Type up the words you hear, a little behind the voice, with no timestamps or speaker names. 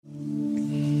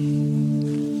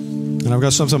And I've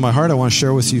got something in my heart I want to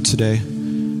share with you today.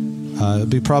 It'll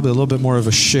be probably a little bit more of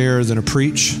a share than a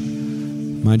preach.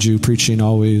 Mind you, preaching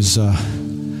always jump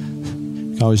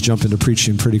into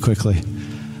preaching pretty quickly.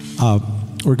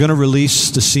 We're going to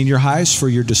release the senior highs for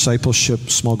your discipleship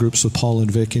small groups with Paul and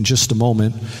Vic in just a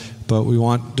moment. But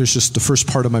there's just the first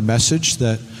part of my message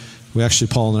that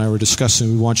Paul and I were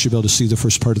discussing. We want you to be able to see the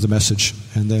first part of the message.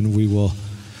 And then we will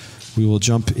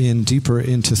jump in deeper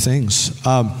into things.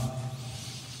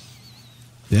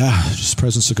 Just the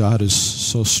presence of God is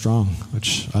so strong,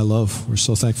 which I love. We're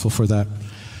so thankful for that.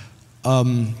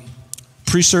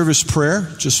 Pre-service prayer,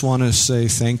 just want to say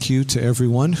thank you to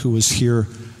everyone who was here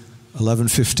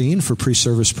 11:15 for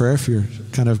pre-service prayer. If you're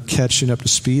kind of catching up to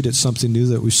speed, it's something new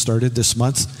that we've started this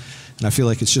month, and I feel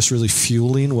like it's just really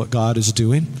fueling what God is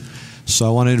doing. So I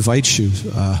want to invite you.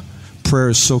 Prayer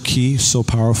is so key, so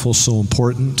powerful, so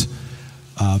important.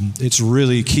 It's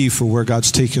really key for where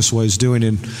God's taking us, what He's doing,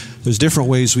 and there's different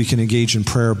ways we can engage in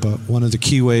prayer, but one of the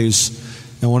key ways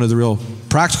and one of the real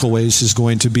practical ways is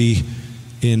going to be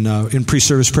in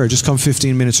pre-service prayer. Just come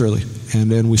 15 minutes early,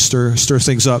 and then we stir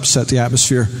things up, set the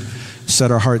atmosphere,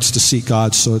 set our hearts to seek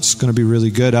God, so it's going to be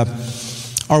really good.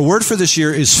 Our word for this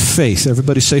year is faith.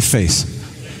 Everybody say faith.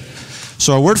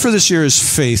 So our word for this year is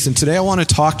faith, and today I want to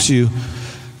talk to you.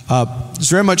 It's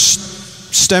very much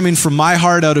stemming from my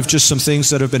heart out of just some things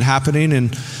that have been happening in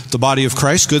the body of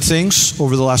Christ, good things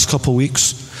over the last couple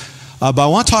weeks. But I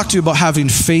want to talk to you about having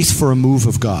faith for a move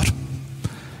of God.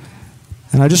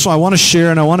 And I want to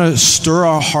share and I want to stir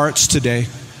our hearts today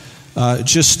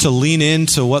just to lean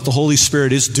into what the Holy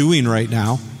Spirit is doing right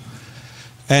now.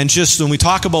 And just when we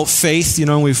talk about faith,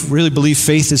 we really believe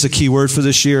faith is a key word for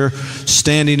this year.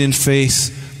 Standing in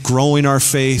faith, growing our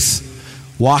faith,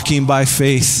 walking by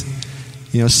faith.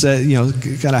 Kind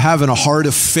of having a heart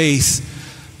of faith.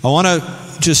 I want to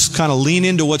just kind of lean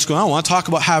into what's going on. I want to talk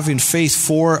about having faith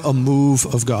for a move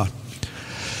of God.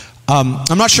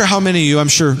 I'm not sure how many of you, I'm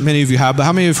sure many of you have, but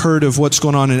how many have heard of what's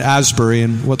going on in Asbury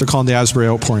and what they're calling the Asbury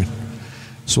outpouring?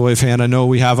 So wave hand, I know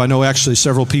we have. I know actually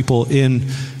several people in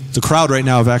the crowd right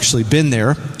now have actually been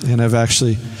there and have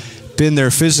actually been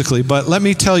there physically. But let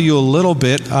me tell you a little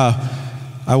bit.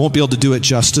 I won't be able to do it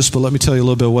justice, but let me tell you a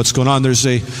little bit of what's going on. There's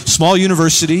a small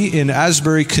university in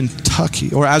Asbury,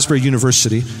 Kentucky, or Asbury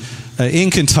University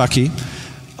in Kentucky.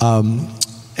 It's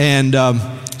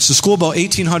a school of about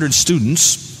 1,800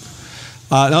 students.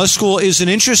 Now this school is an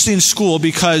interesting school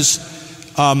because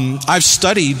I've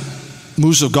studied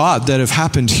moves of God that have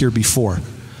happened here before.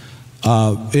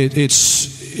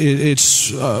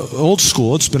 It's old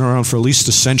school. It's been around for at least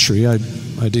a century. I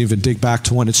didn't even dig back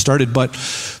to when it started. But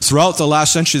throughout the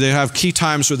last century, they have key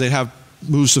times where they have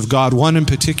moves of God. One in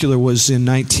particular was in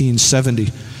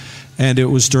 1970. And it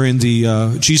was during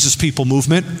the Jesus People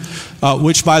movement,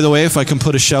 which, by the way, if I can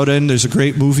put a shout in, there's a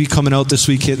great movie coming out this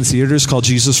week hitting theaters called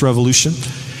Jesus Revolution.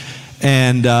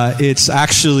 And it's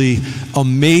actually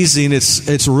amazing.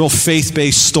 It's a real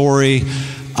faith-based story.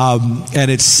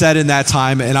 And it's set in that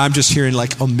time, and I'm just hearing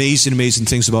like amazing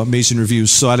things about amazing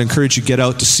reviews. So I'd encourage you to get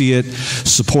out to see it,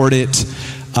 support it,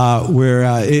 where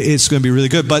it's going to be really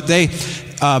good. But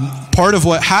part of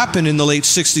what happened in the late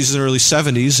 60s and early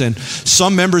 70s, and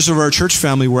some members of our church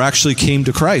family came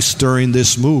to Christ during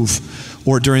this move,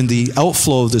 or during the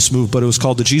outflow of this move, but it was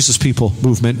called the Jesus People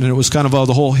movement, and it was kind of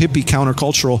the whole hippie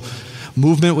countercultural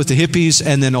movement with the hippies,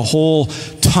 and then a whole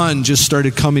ton just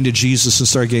started coming to Jesus and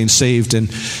started getting saved,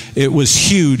 and it was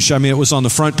huge. I mean, it was on the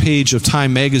front page of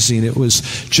Time magazine. It was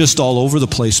just all over the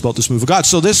place about this move of God.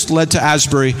 So this led to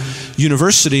Asbury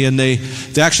University, and they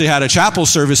actually had a chapel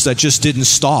service that just didn't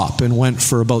stop and went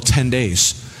for about 10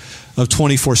 days of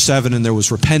 24/7, and there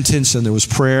was repentance and there was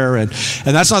prayer, and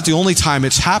that's not the only time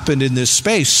it's happened in this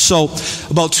space. So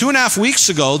about 2.5 weeks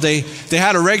ago, they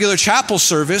had a regular chapel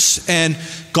service, and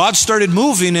God started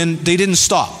moving, and they didn't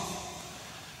stop.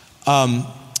 I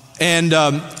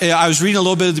was reading a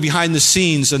little bit of the behind the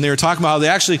scenes, and they were talking about how they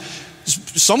actually,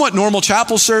 somewhat normal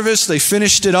chapel service, they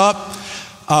finished it up.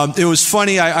 It was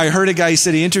funny, I heard a guy, he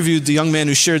said he interviewed the young man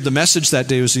who shared the message that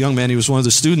day. It was a young man, he was one of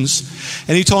the students.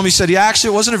 And he told me, he said, actually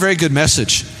it wasn't a very good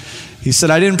message. He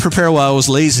said, I didn't prepare well, I was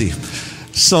lazy.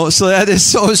 So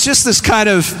it's just this kind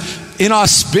of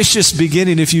inauspicious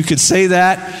beginning, if you could say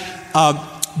that.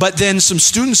 But then some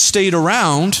students stayed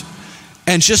around,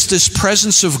 and just this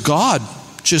presence of God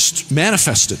just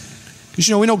manifested. Because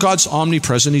we know God's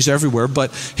omnipresent, He's everywhere,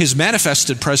 but His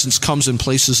manifested presence comes in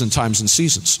places and times and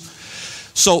seasons.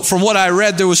 So from what I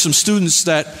read, there was some students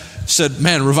that said,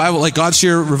 man, revival, like God's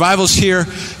here, revival's here.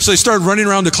 So they started running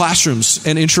around the classrooms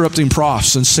and interrupting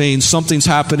profs and saying something's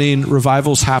happening,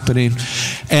 revival's happening.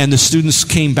 And the students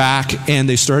came back and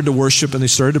they started to worship and they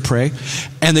started to pray,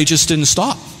 and they just didn't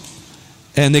stop.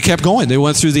 And they kept going. They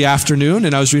went through the afternoon,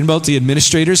 and I was reading about the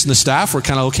administrators and the staff were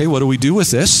kind of, okay, what do we do with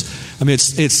this? I mean,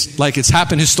 it's like it's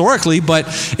happened historically,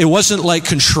 but it wasn't like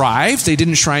contrived. They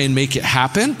didn't try and make it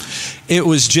happen. It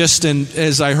was just, and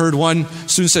as I heard one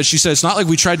student said, she said, it's not like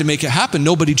we tried to make it happen.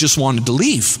 Nobody just wanted to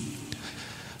leave.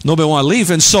 Nobody wanted to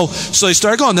leave. And so they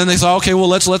started going. Then they thought, okay, well,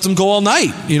 let's let them go all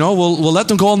night. You know, we'll let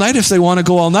them go all night if they want to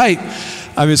go all night.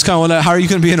 I mean, it's kind of like, how are you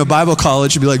going to be in a Bible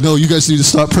college and be like, no, you guys need to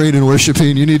stop praying and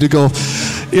worshiping. You need to go,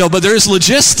 but there's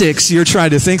logistics you're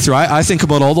trying to think through. I think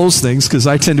about all those things because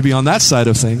I tend to be on that side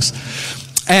of things.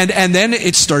 And then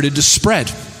it started to spread.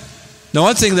 Now,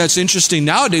 one thing that's interesting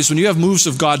nowadays, when you have moves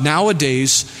of God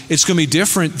nowadays, it's going to be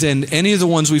different than any of the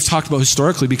ones we've talked about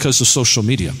historically because of social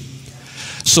media.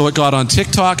 So it got on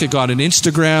TikTok, it got on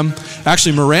Instagram.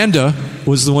 Actually, Miranda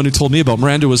was the one who told me about it.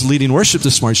 Miranda was leading worship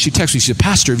this morning. She texted me, she said,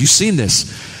 Pastor, have you seen this?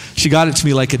 She got it to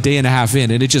me like a day and a half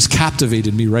in, and it just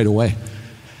captivated me right away.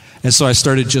 And so I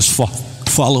started just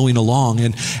following along,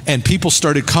 and people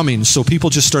started coming. So people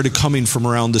just started coming from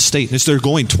around the state. They're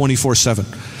going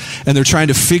 24/7, and they're trying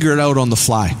to figure it out on the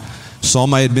fly. So all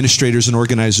my administrators and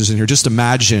organizers in here, just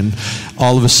imagine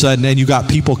all of a sudden, and you got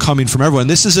people coming from everywhere. And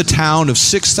this is a town of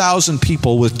 6,000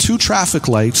 people with 2 traffic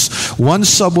lights, 1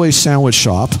 Subway sandwich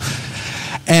shop,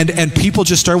 and people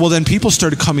just started, well then people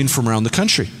started coming from around the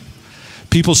country.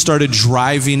 People started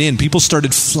driving in. People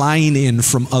started flying in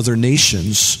from other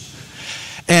nations.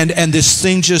 And this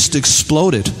thing just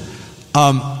exploded.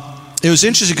 It was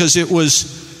interesting because it was,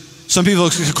 some people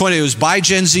coined it was by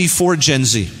Gen Z, for Gen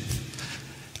Z.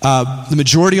 The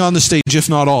majority on the stage, if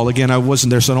not all, again, I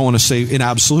wasn't there, so I don't want to say in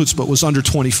absolutes, but was under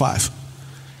 25.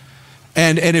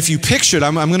 And if you picture it,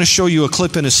 I'm going to show you a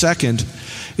clip in a second.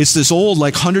 It's this old,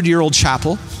 like 100-year-old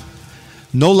chapel.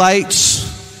 No lights,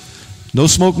 no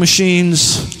smoke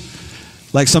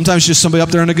machines. Like sometimes just somebody up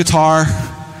there on a guitar,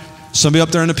 somebody up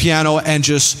there on a piano, and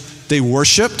just they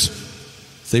worshiped,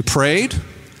 they prayed,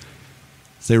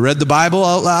 they read the Bible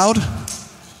out loud.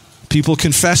 People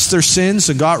confessed their sins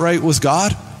and got right with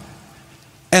God.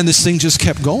 And this thing just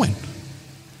kept going.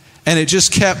 And it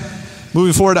just kept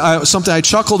moving forward. Something I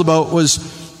chuckled about was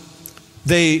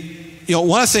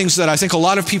one of the things that I think a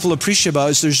lot of people appreciate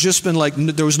about is there's just been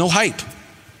there was no hype.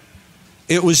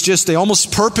 It was just, they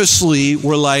almost purposely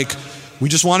were like, we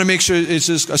just want to make sure it's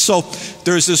just, so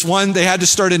there's this one, they had to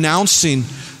start announcing,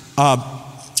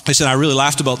 I said, I really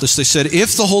laughed about this. They said,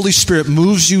 if the Holy Spirit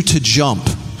moves you to jump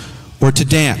or to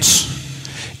dance,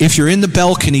 if you're in the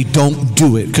balcony, don't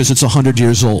do it because it's 100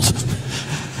 years old.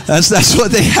 That's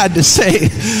what they had to say.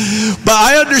 But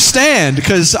I understand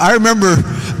because I remember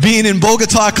being in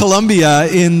Bogota, Colombia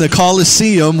in the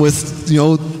Coliseum with,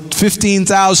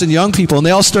 15,000 young people, and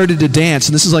they all started to dance,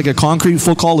 and this is like a concrete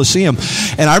full Coliseum.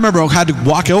 And I remember I had to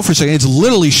walk out for a second. It's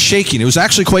literally shaking. It was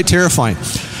actually quite terrifying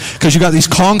because you got these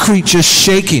concrete just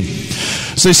shaking.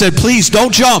 So they said, please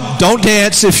don't jump, don't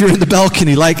dance if you're in the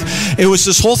balcony. Like it was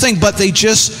this whole thing, but they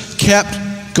just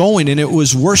kept going, and it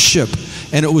was worship,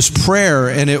 and it was prayer,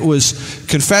 and it was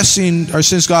confessing our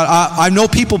sins. God, I know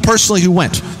people personally who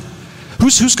went.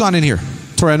 Who's gone in here?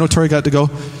 Tori, I know Tori got to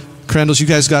go. Crandall's, you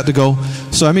guys got to go.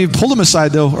 So pull them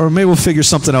aside though, or maybe we'll figure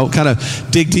something out, kind of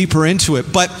dig deeper into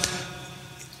it. But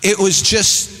it was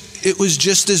just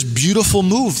this beautiful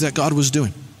move that God was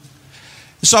doing.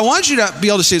 So I wanted you to be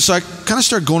able to see it. So I kind of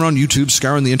started going on YouTube,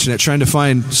 scouring the internet, trying to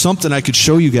find something I could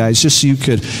show you guys just so you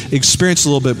could experience a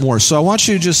little bit more. So I want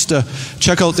you to just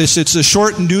check out this. It's a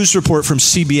short news report from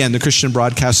CBN, the Christian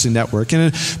Broadcasting Network,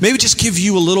 and maybe just give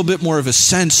you a little bit more of a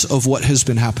sense of what has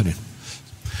been happening.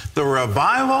 The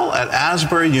revival at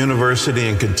Asbury University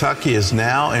in Kentucky is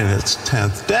now in its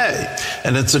 10th day,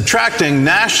 and it's attracting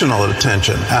national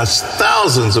attention as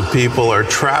thousands of people are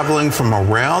traveling from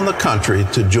around the country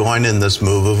to join in this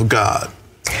move of God.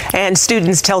 And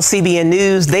students tell CBN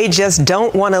News they just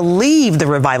don't want to leave the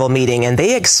revival meeting, and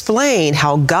they explain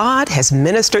how God has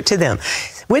ministered to them.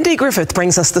 Wendy Griffith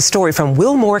brings us the story from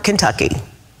Wilmore, Kentucky.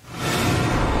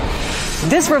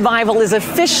 This revival is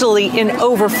officially in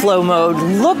overflow mode.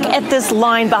 Look at this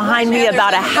line behind me,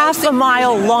 about a half a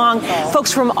mile long.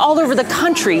 Folks from all over the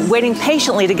country waiting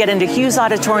patiently to get into Hughes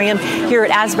Auditorium here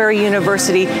at Asbury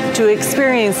University to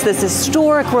experience this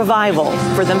historic revival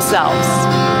for themselves.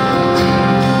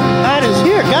 God is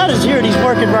here. God is here, and He's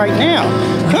working right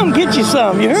now. Come get you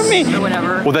some. You heard me?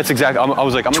 Well, that's exactly. I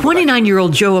was like,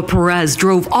 29-year-old Joa Perez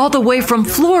drove all the way from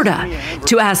Florida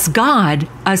to ask God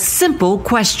a simple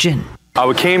question.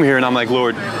 I came here and I'm like,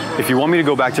 Lord, if you want me to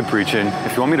go back to preaching,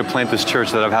 if you want me to plant this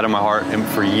church that I've had in my heart and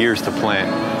for years to plant,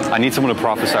 I need someone to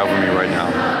prophesy over me right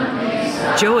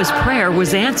now. Joa's prayer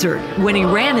was answered when he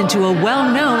ran into a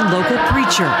well-known local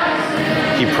preacher.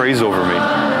 He prays over me,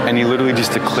 and he literally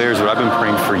just declares what I've been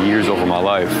praying for years over my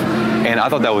life. And I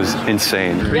thought that was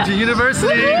insane. Regent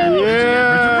University!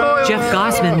 Yeah! Jeff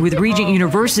Gossman with Regent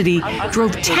University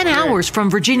drove 10 hours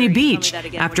from Virginia Beach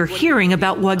after hearing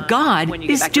about what God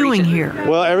is doing here.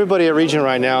 Well, everybody at Regent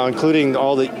right now, including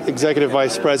all the executive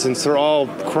vice presidents, they're all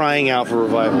crying out for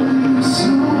revival.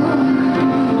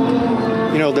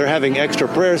 You know, they're having extra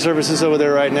prayer services over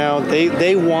there right now.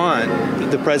 They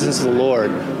want the presence of the Lord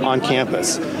on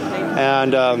campus.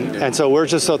 And so we're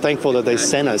just so thankful that they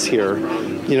sent us here,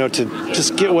 you know, to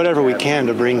just get whatever we can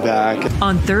to bring back.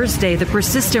 On Thursday, the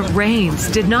persistent rains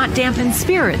did not dampen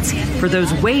spirits for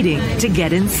those waiting to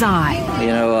get inside. You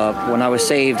know, when I was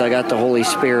saved, I got the Holy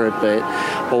Spirit, but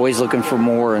always looking for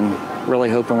more and really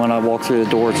hoping when I walk through the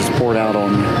doors, it's poured out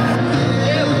on me.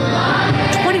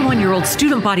 21-year-old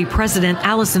student body president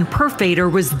Allison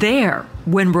Perfader was there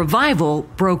when revival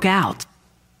broke out.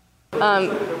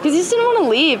 Because you just didn't want to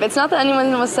leave. It's not that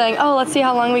anyone was saying, oh, let's see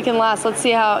how long we can last. Let's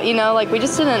see how, you know, like we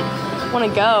just didn't want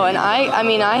to go. And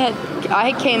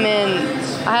I came in,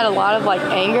 I had a lot of like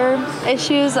anger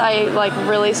issues. I like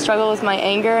really struggled with my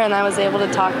anger, and I was able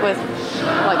to talk with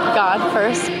like God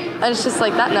first. And it's just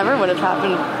like that never would have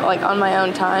happened like on my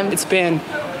own time. It's been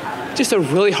just a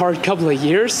really hard couple of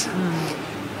years.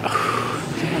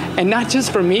 And not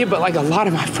just for me, but like a lot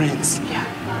of my friends. Yeah.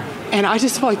 And I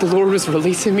just felt like the Lord was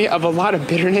releasing me of a lot of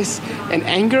bitterness and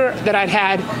anger that I'd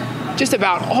had just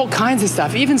about all kinds of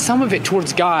stuff, even some of it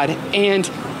towards God. And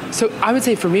so I would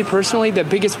say for me personally, the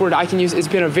biggest word I can use, it's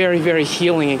been a very, very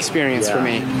healing experience for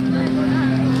me.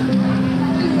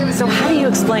 So how do you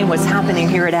explain what's happening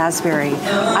here at Asbury?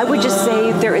 I would just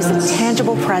say there is a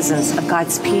tangible presence of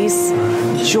God's peace,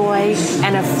 joy,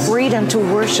 and a freedom to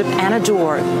worship and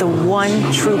adore the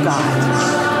one true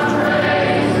God.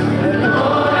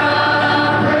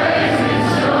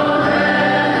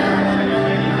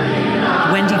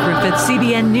 Wendy Griffith,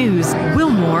 CBN News,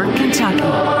 Wilmore, Kentucky.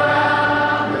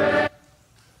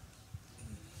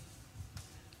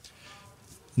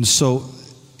 And so,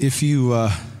 if you,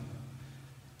 as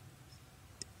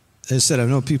I said, I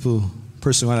know people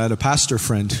personally. I had a pastor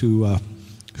friend who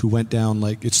went down.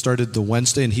 Like it started the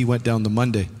Wednesday, and he went down the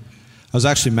Monday. I was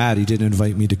actually mad he didn't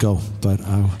invite me to go, but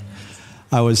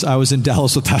I was in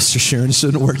Dallas with Pastor Sharon. So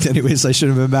it worked anyways. I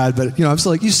shouldn't have been mad, but I was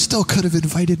like, you still could have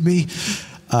invited me.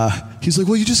 He's like,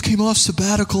 well, you just came off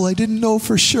sabbatical. I didn't know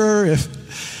for sure if,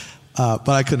 but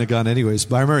I couldn't have gone anyways.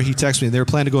 But I remember he texted me, and they were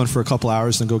planning to go in for a couple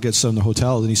hours and go get some in the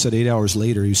hotel. And he said 8 hours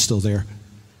later, he was still there. And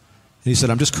he said,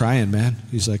 I'm just crying, man.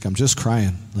 He's like, I'm just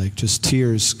crying, like just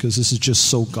tears, because this is just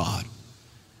so God.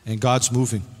 And God's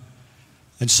moving.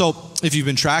 And so if you've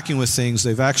been tracking with things,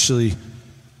 they've actually,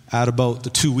 at about the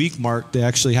 2-week mark, they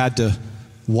actually had to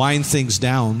wind things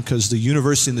down because the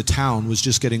university in the town was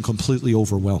just getting completely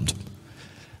overwhelmed.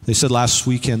 They said last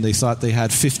weekend they thought they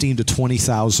had 15 to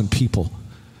 20,000 people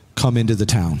come into the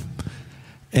town.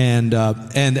 And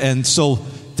so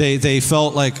they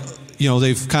felt like,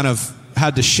 they've kind of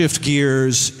had to shift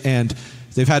gears, and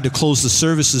they've had to close the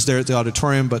services there at the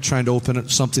auditorium, but trying to open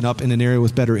something up in an area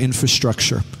with better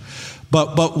infrastructure.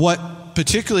 But what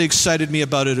particularly excited me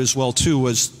about it as well too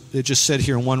was it just said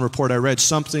here in one report I read,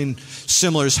 something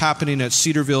similar is happening at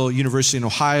Cedarville University in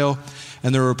Ohio,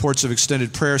 and there are reports of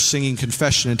extended prayer, singing,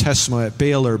 confession, and testimony at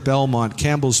Baylor, Belmont,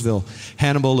 Campbellsville,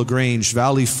 Hannibal, LaGrange,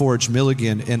 Valley Forge,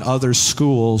 Milligan, and other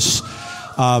schools.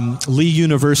 Lee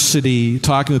University,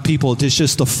 talking with people, it's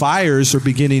just the fires are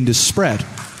beginning to spread.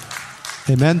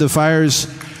 Amen. The fires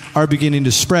are beginning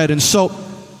to spread. And so,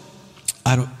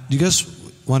 you guys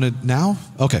want to now?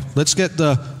 Okay, let's get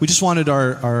we just wanted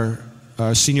our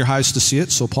senior highs to see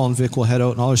it, so Paul and Vic will head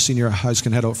out, and all our senior highs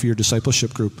can head out for your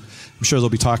discipleship group. I'm sure they'll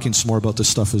be talking some more about this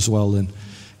stuff as well in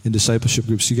discipleship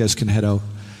groups. You guys can head out.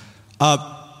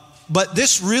 But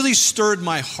this really stirred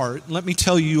my heart. Let me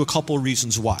tell you a couple of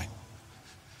reasons why.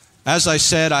 As I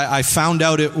said, I found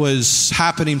out it was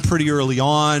happening pretty early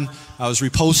on. I was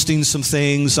reposting some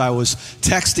things. I was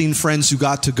texting friends who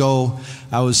got to go.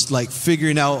 I was like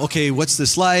figuring out, okay, what's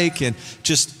this like? And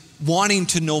just wanting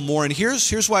to know more. And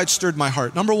here's why it stirred my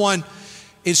heart. Number one,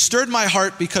 it stirred my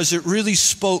heart because it really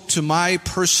spoke to my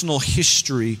personal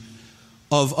history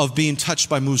of being touched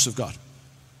by moves of God.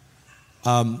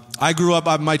 I grew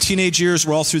up, my teenage years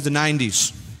were all through the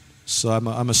 90s. So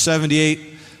I'm a 78.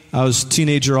 I was a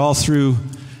teenager all through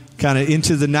kind of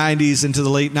into the 90s, into the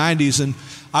late 90s. And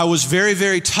I was very,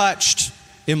 very touched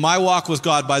in my walk with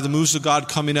God by the moves of God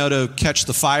coming out to catch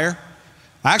the fire.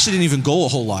 I actually didn't even go a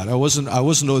whole lot. I wasn't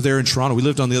over there in Toronto. We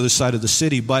lived on the other side of the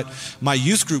city, but my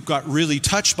youth group got really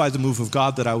touched by the move of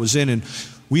God that I was in, and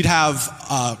we'd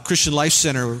have Christian Life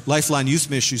Center, Lifeline Youth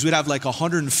Ministries. We'd have like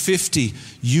 150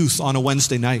 youth on a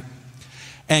Wednesday night.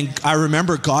 And I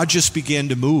remember God just began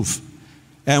to move.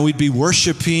 And we'd be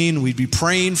worshiping, we'd be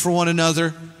praying for one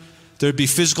another. There'd be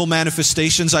physical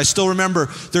manifestations. I still remember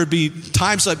there'd be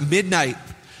times like midnight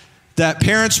that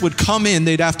parents would come in,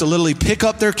 they'd have to literally pick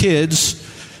up their kids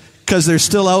because they're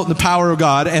still out in the power of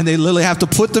God, and they literally have to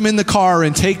put them in the car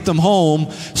and take them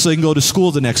home so they can go to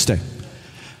school the next day.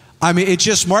 I mean, it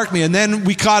just marked me. And then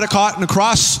we got caught in a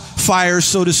crossfire,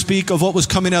 so to speak, of what was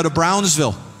coming out of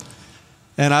Brownsville.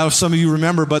 And I don't know if some of you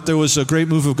remember, but there was a great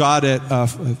move of God at,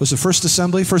 was it First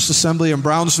Assembly in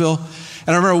Brownsville.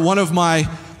 And I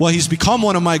remember he's become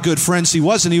one of my good friends. He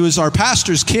was our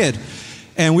pastor's kid.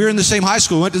 And we were in the same high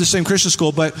school, we went to the same Christian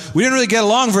school, but we didn't really get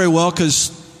along very well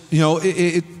because,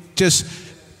 I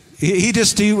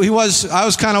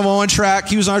was kind of on track.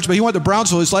 He was on track, but he went to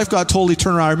Brownsville. His life got totally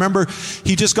turned around. I remember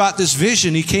he just got this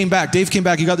vision. Dave came back,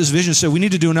 he got this vision, said, we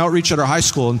need to do an outreach at our high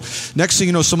school. And next thing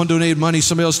you know, someone donated money,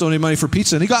 somebody else donated money for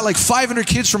pizza. And he got like 500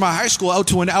 kids from our high school out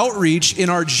to an outreach in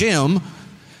our gym.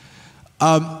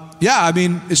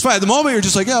 It's fine. At the moment, you're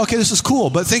just like, yeah, okay, this is cool.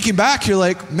 But thinking back, you're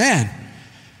like, man.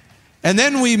 And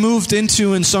then we moved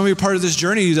into, and some of you are part of this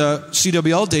journey, the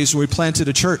CWL days where we planted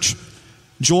a church.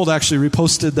 Joel actually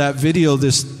reposted that video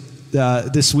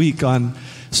this week on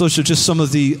social, just some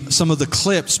of the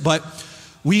clips. But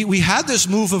we had this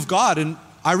move of God, and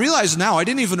I realize now I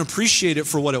didn't even appreciate it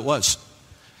for what it was.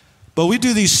 But we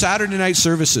do these Saturday night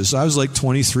services. I was like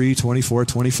 23, 24,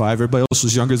 25. Everybody else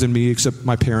was younger than me except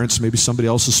my parents. Maybe somebody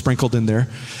else was sprinkled in there.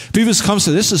 People just come and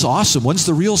say, this is awesome. When's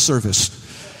the real service?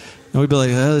 And we'd be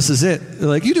like, oh, this is it. They're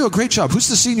like, you do a great job. Who's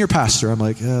the senior pastor? I'm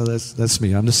like, oh, that's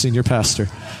me. I'm the senior pastor.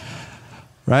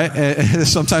 Right? And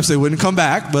sometimes they wouldn't come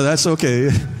back, but that's okay.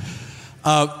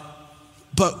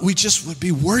 But we just would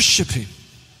be worshiping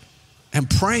and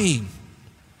praying.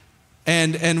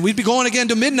 And we'd be going again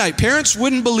to midnight. Parents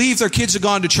wouldn't believe their kids had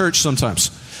gone to church sometimes.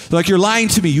 They're like, you're lying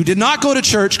to me. You did not go to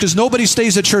church because nobody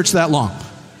stays at church that long.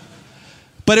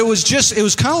 But it was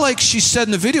kind of like she said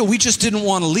in the video, we just didn't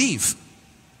want to leave.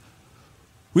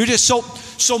 We were just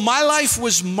so my life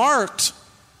was marked,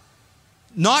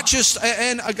 not just,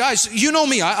 and guys, you know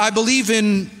me, I believe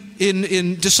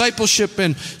in discipleship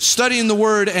and studying the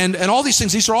word and all these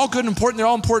things. These are all good and important. They're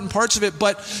all important parts of it,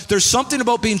 but there's something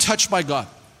about being touched by God.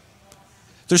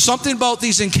 There's something about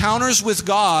these encounters with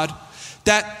God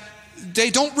that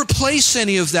they don't replace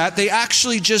any of that. They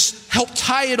actually just help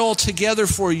tie it all together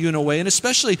for you in a way. And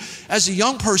especially as a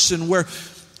young person where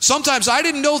sometimes I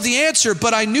didn't know the answer,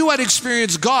 but I knew I'd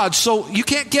experienced God. So you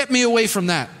can't get me away from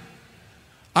that.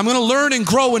 I'm going to learn and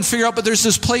grow and figure out, but there's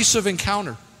this place of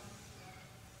encounter.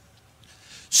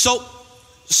 So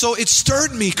it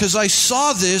stirred me because I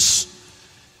saw this,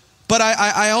 but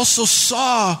I also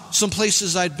saw some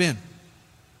places I'd been.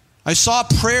 I saw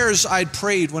prayers I'd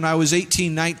prayed when I was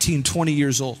 18, 19, 20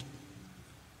 years old.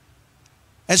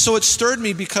 And so it stirred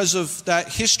me because of that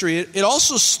history. It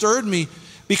also stirred me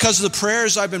because of the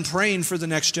prayers I've been praying for the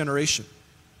next generation.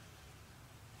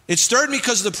 It stirred me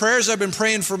because of the prayers I've been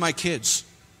praying for my kids.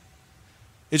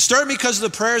 It stirred me because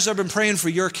of the prayers I've been praying for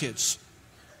your kids.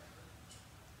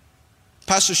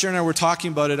 Pastor Sharon and I were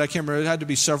talking about it. I can't remember, it had to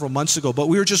be several months ago, but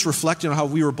we were just reflecting on how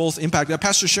we were both impacted. At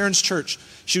Pastor Sharon's church,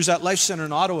 she was at Life Center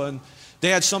in Ottawa, and they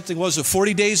had something,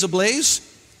 40 Days Ablaze?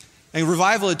 And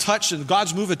revival had touched, and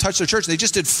God's move had touched their church. They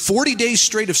just did 40 days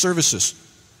straight of services.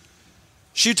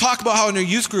 She'd talk about how in her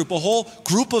youth group, a whole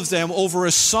group of them over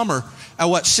a summer,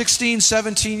 at 16,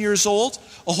 17 years old,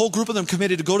 a whole group of them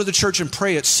committed to go to the church and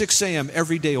pray at 6 a.m.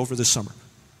 every day over the summer.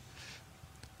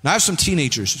 Now I have some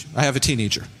teenagers. I have a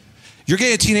teenager. You're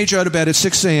getting a teenager out of bed at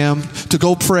 6 a.m. to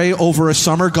go pray over a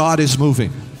summer, God is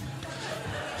moving.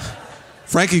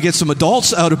 Frankie gets some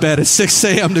adults out of bed at 6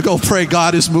 a.m. to go pray,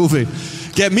 God is moving.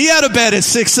 Get me out of bed at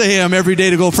 6 a.m. every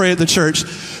day to go pray at the church.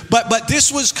 But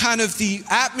this was kind of the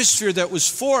atmosphere that was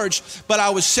forged. But I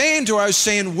was saying,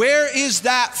 where is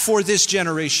that for this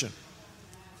generation?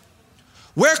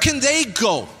 Where can they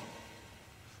go?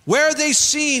 Where are they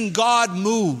seeing God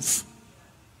move?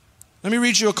 Let me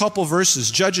read you a couple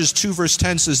verses. Judges 2 verse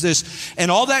 10 says this, and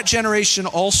all that generation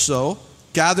also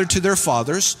gathered to their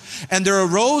fathers, and there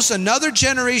arose another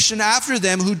generation after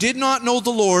them who did not know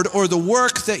the Lord or the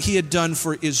work that he had done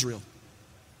for Israel.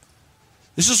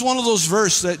 This is one of those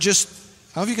verses that just,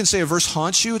 I don't know if you can say a verse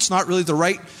haunts you. It's not really the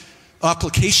right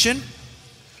application,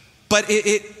 but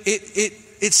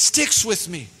it sticks with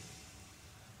me.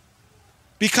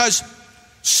 Because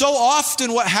so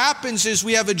often what happens is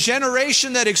we have a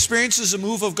generation that experiences a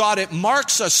move of God. It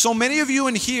marks us. So many of you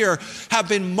in here have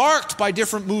been marked by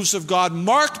different moves of God,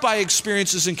 marked by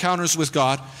experiences, encounters with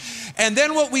God. And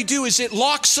then what we do is it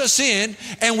locks us in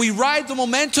and we ride the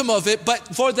momentum of it. But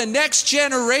for the next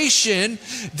generation,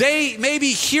 they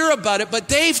maybe hear about it, but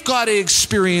they've got to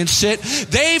experience it.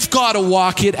 They've got to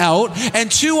walk it out.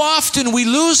 And too often we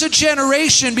lose a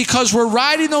generation because we're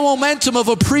riding the momentum of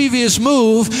a previous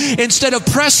move instead of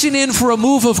pressing in for a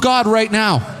move of God right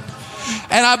now.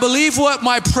 And I believe what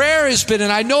my prayer has been,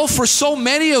 and I know for so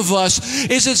many of us,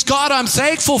 is it's, God, I'm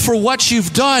thankful for what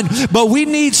you've done, but we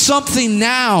need something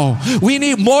now. We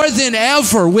need more than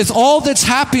ever, with all that's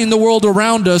happening in the world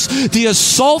around us, the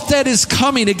assault that is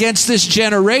coming against this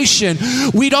generation.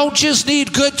 We don't just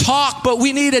need good talk, but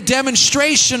we need a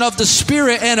demonstration of the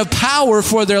Spirit and of power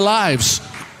for their lives.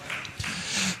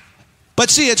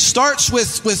 But see, it starts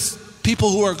with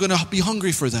people who are going to be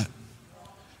hungry for that.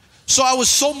 So I was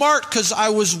so marked because I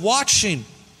was watching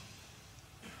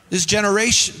this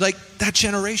generation, like that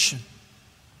generation,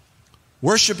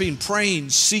 worshiping, praying,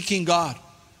 seeking God.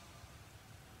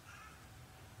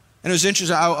 And it was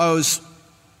interesting. I was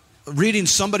reading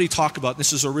somebody talk about,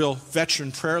 this is a real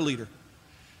veteran prayer leader.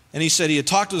 And he said he had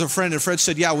talked with a friend, and Fred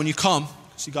said, yeah, when you come,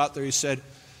 because he got there, he said,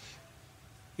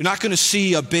 you're not going to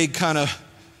see a big kind of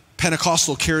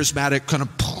Pentecostal charismatic kind of.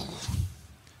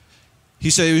 He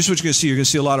said, here's what you're going to see. You're going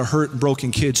to see a lot of hurt and broken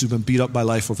kids who've been beat up by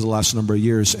life over the last number of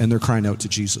years, and they're crying out to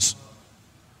Jesus.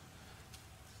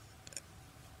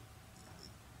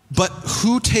 But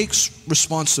who takes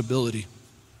responsibility?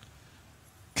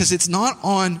 Because it's not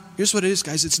on, here's what it is,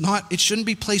 guys. It shouldn't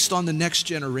be placed on the next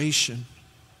generation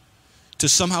to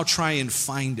somehow try and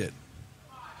find it.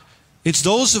 It's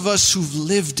those of us who've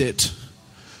lived it,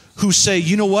 who say,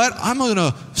 you know what, I'm going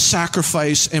to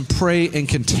sacrifice and pray and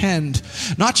contend,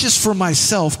 not just for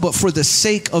myself, but for the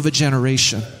sake of a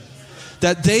generation,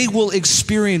 that they will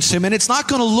experience him. And it's not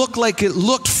going to look like it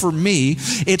looked for me.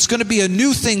 It's going to be a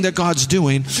new thing that God's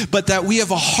doing, but that we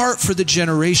have a heart for the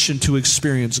generation to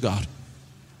experience God.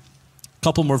 A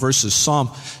couple more verses. Psalm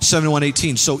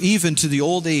 71:18. So even to the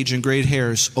old age and great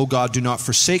hairs, O God, do not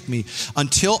forsake me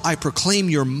until I proclaim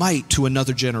your might to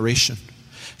another generation,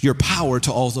 your power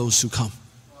to all those who come.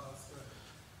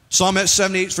 Psalm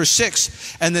 78 verse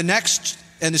 6, and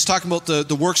it's talking about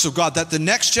the works of God, that the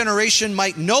next generation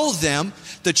might know them,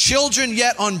 the children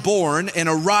yet unborn, and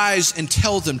arise and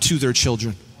tell them to their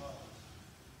children.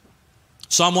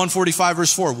 Psalm 145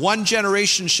 verse 4, one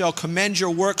generation shall commend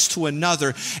your works to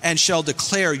another and shall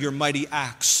declare your mighty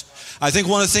acts. I think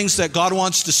one of the things that God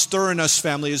wants to stir in us,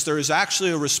 family, is there is actually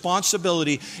a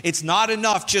responsibility. It's not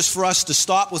enough just for us to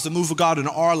stop with the move of God in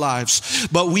our lives,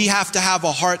 but we have to have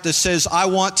a heart that says, I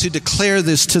want to declare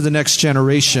this to the next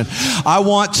generation. I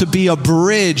want to be a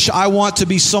bridge. I want to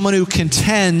be someone who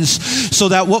contends so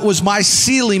that what was my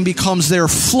ceiling becomes their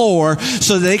floor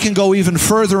so that they can go even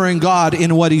further in God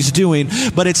in what he's doing.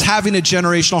 But it's having a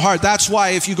generational heart. That's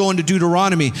why if you go into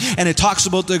Deuteronomy and it talks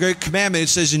about the great commandment, it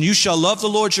says, and you shall love the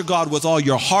Lord your God with all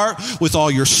your heart, with all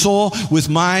your soul,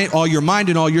 with all your mind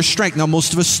and all your strength. Now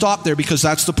most of us stop there because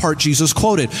that's the part Jesus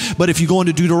quoted. But if you go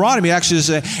into Deuteronomy, it actually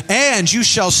says, and you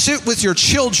shall sit with your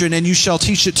children and you shall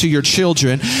teach it to your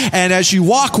children. And as you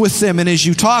walk with them and as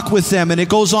you talk with them, and it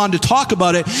goes on to talk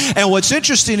about it. And what's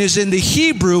interesting is in the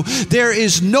Hebrew, there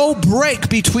is no break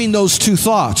between those two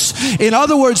thoughts. In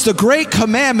other words, the great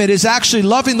commandment is actually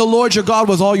loving the Lord your God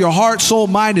with all your heart, soul,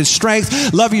 mind, and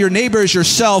strength, loving your neighbor as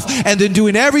yourself, and then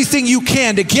doing everything you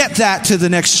can to get that to the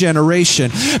next generation.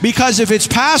 Because if it's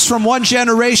passed from one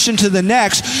generation to the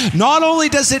next, not only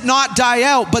does it not die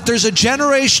out, but there's a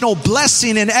generational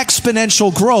blessing and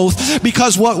exponential growth,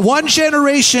 because what one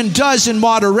generation does in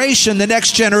moderation, the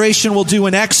next generation will do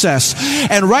in excess.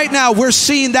 And right now we're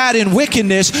seeing that in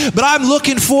wickedness, but I'm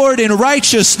looking forward in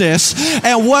righteousness.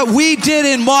 And what we did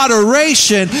in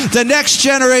moderation, the next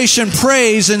generation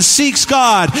prays and seeks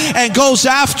God and goes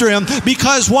after him.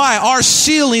 Because why? Our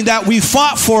ceiling that we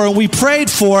fought for and we prayed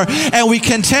for and we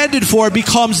contended for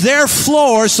becomes their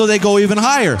floor, so they go even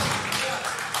higher.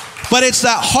 But it's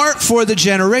that heart for the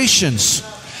generations.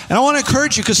 And I want to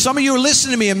encourage you, because some of you are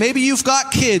listening to me and maybe you've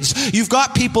got kids, you've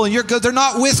got people, and they're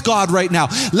not with God right now.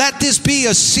 Let this be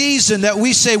a season that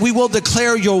we say we will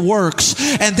declare your works,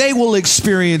 and they will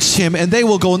experience him, and they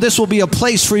will go, and this will be a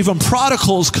place for even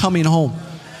prodigals coming home.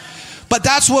 But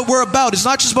that's what we're about. It's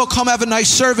not just about come have a nice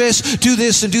service, do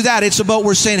this and do that. It's about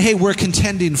we're saying, hey, we're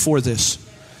contending for this.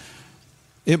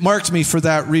 It marked me for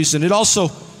that reason. It also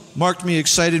marked me,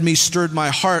 excited me, stirred my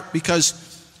heart, because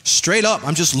straight up,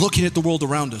 I'm just looking at the world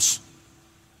around us.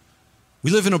 We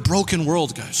live in a broken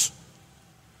world, guys.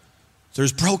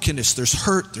 There's brokenness, there's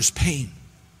hurt, there's pain.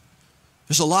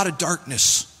 There's a lot of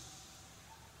darkness.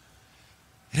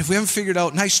 And if we haven't figured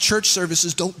out, nice church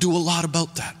services don't do a lot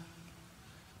about that.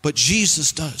 But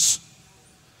Jesus does.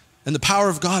 And the power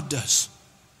of God does.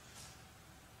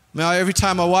 Now, every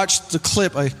time I watch the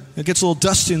clip, it gets a little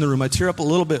dusty in the room. I tear up a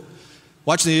little bit.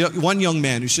 Watching the one young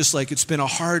man who's just like, it's been a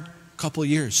hard couple of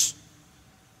years.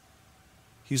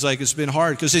 He's like, it's been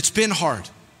hard, because it's been hard.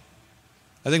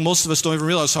 I think most of us don't even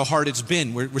realize how hard it's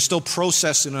been. We're still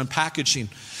processing and unpackaging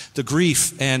the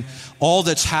grief and all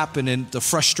that's happened and the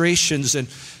frustrations and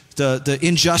the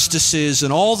injustices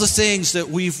and all the things that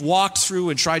we've walked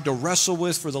through and tried to wrestle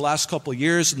with for the last couple of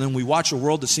years. And then we watch a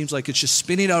world that seems like it's just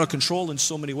spinning out of control in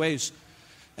so many ways.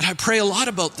 And I pray a lot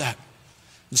about that.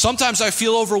 And sometimes I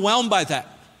feel overwhelmed by that.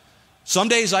 Some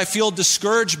days I feel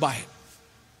discouraged by it.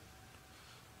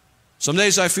 Some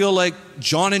days I feel like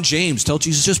John and James, tell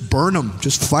Jesus, just burn them,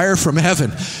 just fire from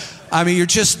heaven. I mean,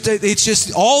 it's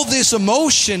just all this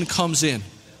emotion comes in.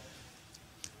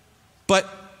 But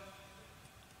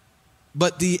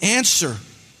the answer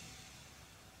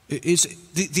is,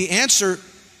 the answer,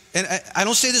 and I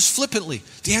don't say this flippantly,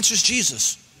 the answer is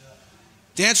Jesus.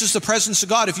 The answer is the presence of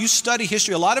God. If you study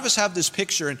history, a lot of us have this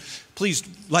picture, and please,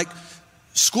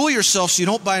 school yourself so you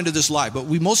don't buy into this lie. But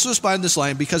most of us buy into this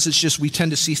lie because it's just we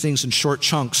tend to see things in short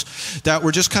chunks, that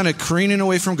we're just kind of careening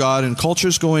away from God, and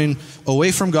culture's going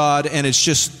away from God, and it's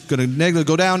just going to negatively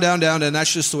go down, down, down, and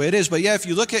that's just the way it is. But yeah, if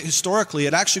you look at historically,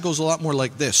 it actually goes a lot more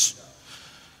like this.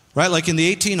 Right? Like in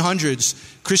the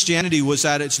 1800s, Christianity was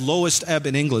at its lowest ebb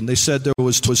in England. They said there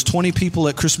was 20 people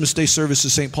at Christmas Day service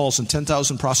at St. Paul's and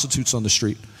 10,000 prostitutes on the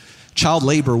street. Child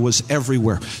labor was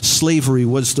everywhere. Slavery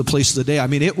was the place of the day. I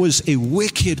mean, it was a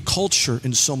wicked culture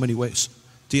in so many ways.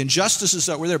 The injustices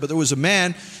that were there. But there was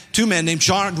two men named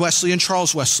John Wesley and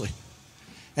Charles Wesley,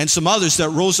 and some others that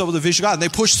rose up with the vision of God. And they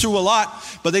pushed through a lot,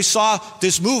 but they saw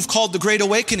this move called the Great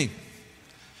Awakening.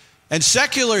 And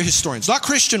secular historians, not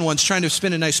Christian ones trying to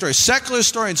spin a nice story, secular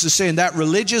historians are saying that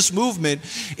religious movement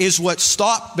is what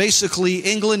stopped basically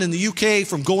England and the UK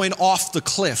from going off the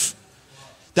cliff.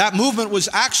 That movement was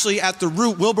actually at the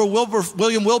root,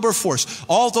 William Wilberforce,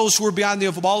 all those who were behind the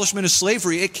abolishment of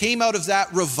slavery. It came out of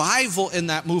that revival in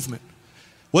that movement.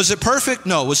 Was it perfect?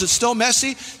 No. Was it still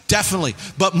messy? Definitely.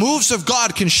 But moves of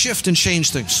God can shift and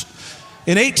change things.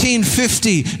 In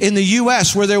 1850, in the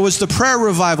U.S., where there was the prayer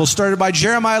revival started by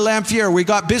Jeremiah Lamphere, we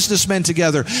got businessmen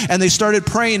together, and they started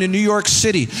praying in New York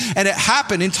City. And it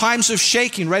happened in times of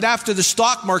shaking, right after the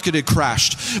stock market had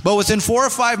crashed. But within 4 or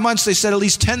 5 months, they said at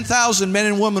least 10,000 men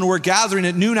and women were gathering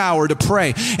at noon hour to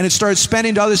pray. And it started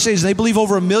spreading to other cities. And they believe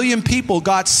over 1 million people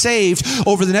got saved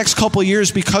over the next couple of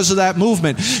years because of that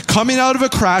movement. Coming out of a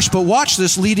crash, but watch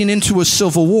this, leading into a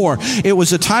civil war. It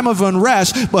was a time of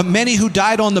unrest, but many who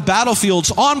died on the battlefield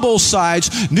on both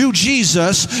sides knew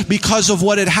Jesus because of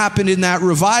what had happened in that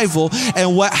revival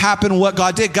and what happened, what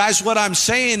God did. Guys, what I'm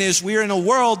saying is we're in a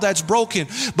world that's broken,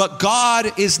 but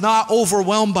God is not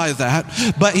overwhelmed by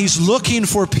that, but He's looking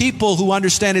for people who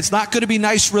understand it's not going to be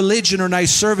nice religion or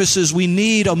nice services. We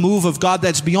need a move of God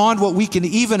that's beyond what we can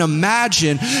even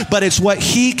imagine, but it's what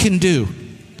He can do.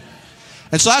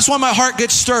 And so that's why my heart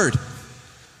gets stirred,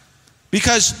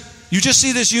 because you just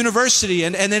see this university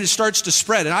and then it starts to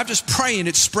spread. And I'm just praying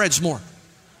it spreads more.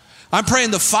 I'm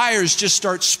praying the fires just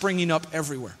start springing up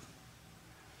everywhere.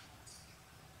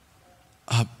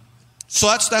 So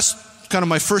that's kind of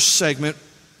my first segment.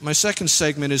 My second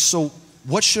segment is, so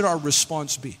what should our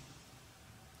response be?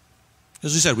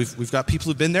 As we said, we've got people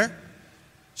who've been there.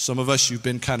 Some of us, you've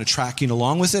been kind of tracking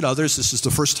along with it. Others, this is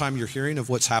the first time you're hearing of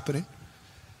what's happening.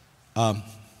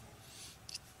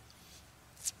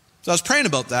 So I was praying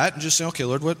about that and just saying, okay,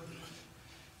 Lord, what?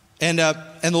 And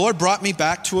the Lord brought me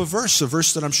back to a verse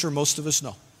that I'm sure most of us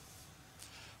know.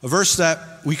 A verse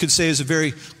that we could say is a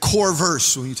very core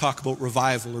verse when you talk about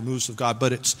revival or moves of God,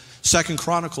 but it's 2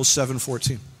 Chronicles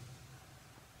 7:14.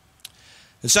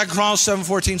 And 2 Chronicles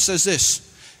 7:14 says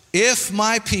this: if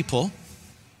my people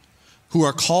who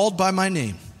are called by my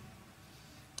name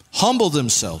humble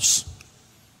themselves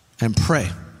and pray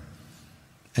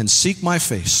and seek my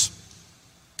face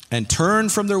and turn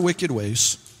from their wicked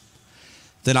ways,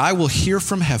 then I will hear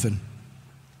from heaven,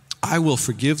 I will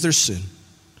forgive their sin,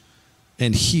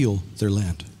 and heal their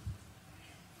land.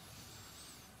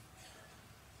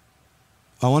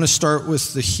 I want to start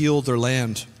with the heal their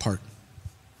land part.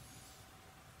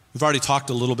 We've already talked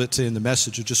a little bit today in the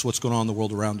message of just what's going on in the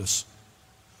world around us.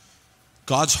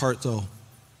 God's heart, though,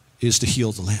 is to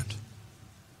heal the land.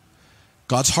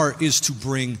 God's heart is to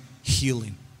bring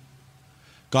healing.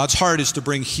 God's heart is to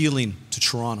bring healing to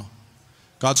Toronto.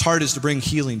 God's heart is to bring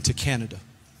healing to Canada.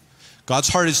 God's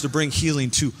heart is to bring healing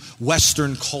to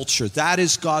Western culture. That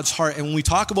is God's heart. And when we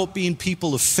talk about being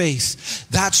people of faith,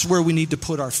 that's where we need to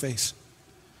put our faith.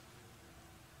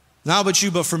 Now about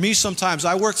you, but for me sometimes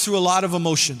I work through a lot of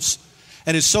emotions.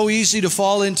 And it's so easy to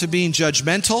fall into being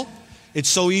judgmental. It's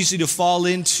so easy to fall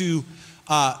into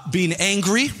being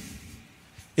angry.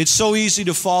 It's so easy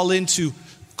to fall into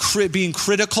being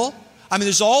critical. I mean,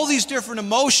 there's all these different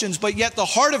emotions, but yet the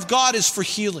heart of God is for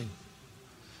healing.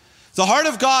 The heart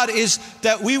of God is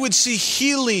that we would see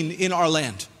healing in our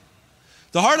land.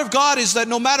 The heart of God is that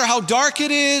no matter how dark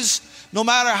it is, no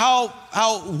matter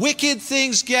how wicked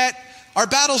things get, our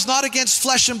battle's not against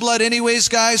flesh and blood anyways,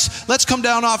 guys. Let's come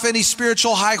down off any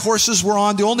spiritual high horses we're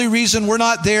on. The only reason we're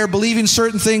not there believing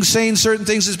certain things, saying certain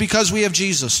things is because we have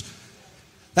Jesus.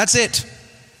 That's it.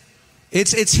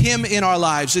 It's Him in our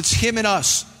lives. It's Him in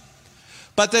us.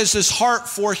 But there's this heart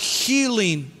for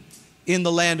healing in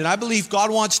the land. And I believe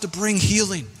God wants to bring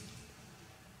healing.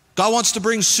 God wants to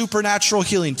bring supernatural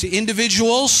healing to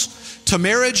individuals, to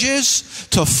marriages,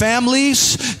 to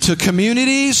families, to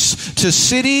communities, to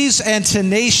cities, and to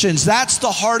nations. That's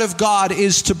the heart of God,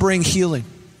 is to bring healing.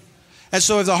 And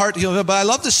so if the heart healing, but I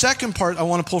love the second part I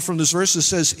want to pull from this verse. It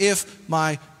says, if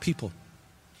my people.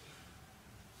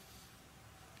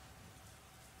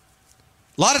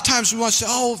 A lot of times we want to say,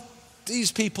 oh,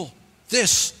 these people,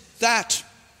 this, that,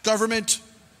 government.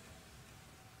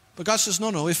 But God says,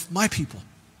 no, if my people.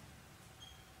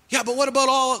 Yeah, but what about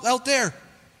all out there?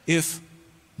 If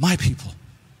my people.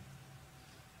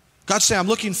 God said, I'm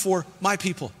looking for my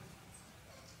people.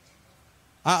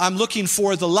 I'm looking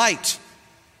for the light.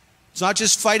 It's not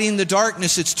just fighting the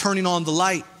darkness, it's turning on the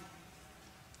light.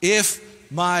 If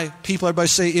my people, everybody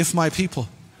say, if my people.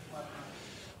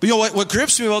 But you know what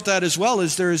grips me about that as well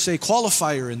is there is a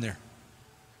qualifier in there.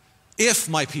 If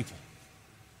my people.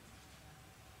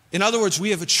 In other words,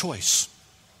 we have a choice.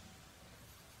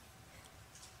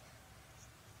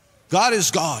 God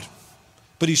is God,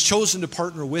 but He's chosen to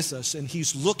partner with us, and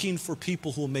He's looking for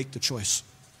people who will make the choice.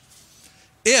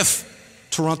 If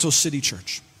Toronto City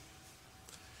Church,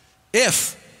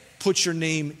 if put your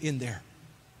name in there,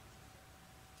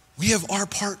 we have our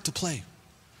part to play.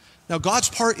 Now, God's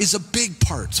part is a big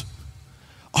part.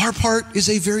 Our part is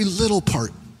a very little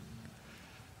part.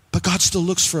 But God still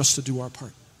looks for us to do our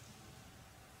part.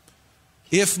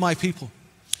 If my people.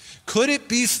 Could it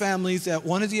be, family, that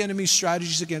one of the enemy's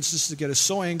strategies against us is to get us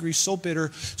so angry, so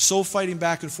bitter, so fighting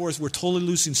back and forth, we're totally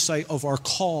losing sight of our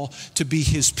call to be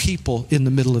His people in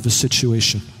the middle of a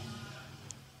situation?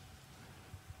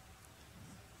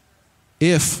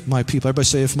 If my people. Everybody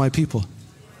say, if my people.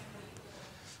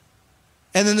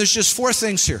 And then there's just 4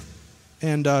 things here.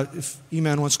 And if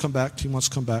E-Man wants to come back, team wants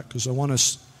to come back, because I want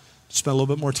us to spend a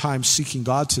little bit more time seeking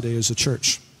God today as a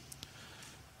church.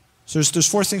 So there's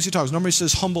 4 things he talks. Number he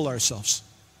says, humble ourselves.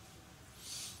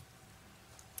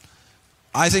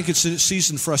 I think it's a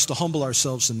season for us to humble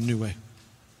ourselves in a new way.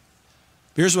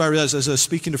 But here's what I realized as I was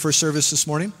speaking to First Service this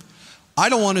morning. I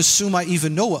don't want to assume I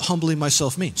even know what humbling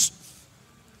myself means.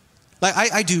 Like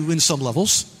I do in some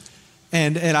levels.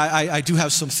 And I do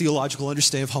have some theological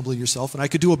understanding of humbling yourself, and I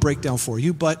could do a breakdown for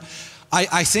you. But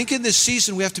I think in this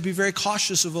season we have to be very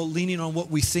cautious about leaning on what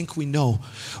we think we know,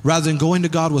 rather than going to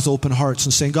God with open hearts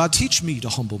and saying, God, teach me to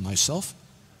humble myself.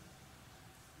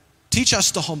 Teach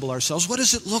us to humble ourselves. What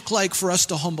does it look like for us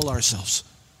to humble ourselves?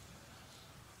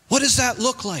 What does that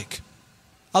look like?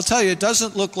 I'll tell you, it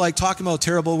doesn't look like talking about how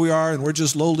terrible we are and we're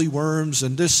just lowly worms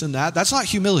and this and that. That's not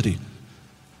humility.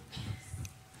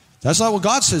 That's not what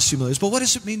God says humility is. But what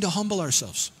does it mean to humble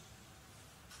ourselves?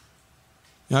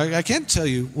 Now, I can't tell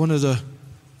you, one of the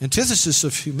antithesis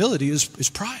of humility is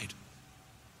pride.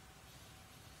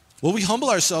 Will we humble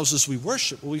ourselves as we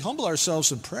worship? Will we humble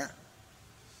ourselves in prayer?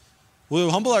 Will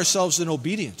we humble ourselves in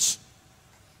obedience?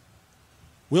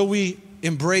 Will we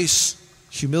embrace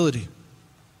humility?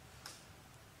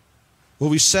 Will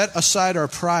we set aside our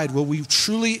pride? Will we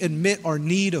truly admit our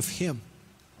need of Him?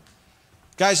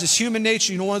 Guys, it's human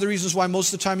nature. You know one of the reasons why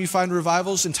most of the time you find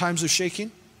revivals in times of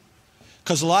shaking?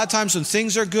 Because a lot of times when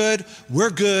things are good, we're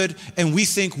good, and we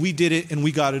think we did it and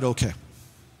we got it okay.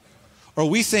 Or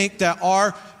we think that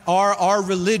our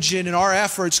religion and our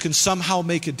efforts can somehow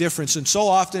make a difference. And so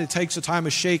often it takes a time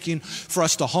of shaking for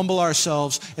us to humble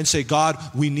ourselves and say, God,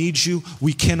 we need you.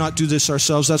 We cannot do this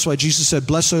ourselves. That's why Jesus said,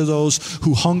 blessed are those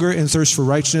who hunger and thirst for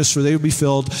righteousness, for they will be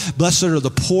filled. Blessed are the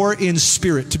poor in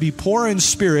spirit. To be poor in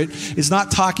spirit is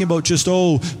not talking about just,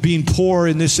 being poor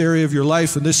in this area of your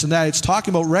life and this and that. It's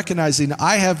talking about recognizing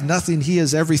I have nothing, He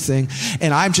has everything,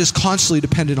 and I'm just constantly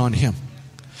dependent on Him.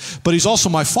 But He's also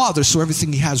my Father, so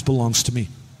everything He has belongs to me.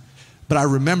 But I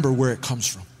remember where it comes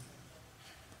from.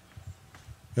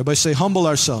 Everybody say, humble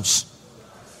ourselves.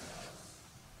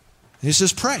 And he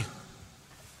says, pray.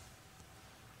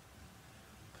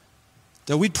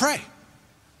 That we'd pray.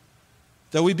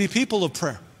 That we'd be people of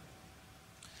prayer.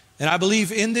 And I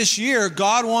believe in this year,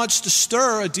 God wants to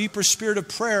stir a deeper spirit of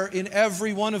prayer in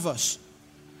every one of us.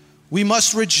 We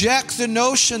must reject the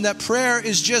notion that prayer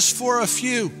is just for a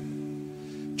few,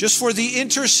 just for the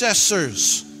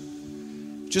intercessors,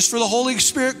 just for the Holy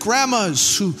Spirit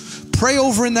grandmas who pray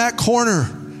over in that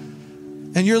corner.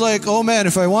 And you're like, oh man,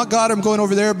 if I want God, I'm going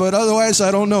over there, but otherwise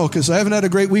I don't know, because I haven't had a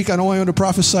great week. I don't want to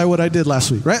prophesy what I did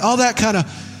last week, right? All that kind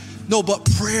of, no, but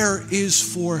prayer is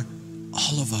for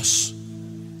all of us.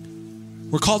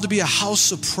 We're called to be a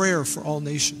house of prayer for all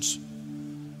nations.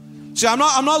 See, I'm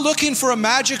not looking for a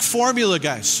magic formula,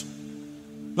 guys.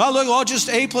 I'm not looking, oh, just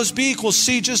A plus B equals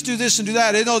C, just do this and do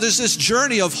that. No, there's this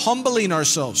journey of humbling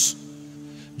ourselves,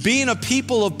 being a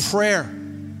people of prayer,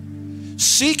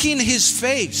 seeking His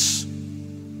face.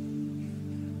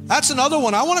 That's another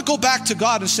one. I want to go back to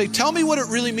God and say, tell me what it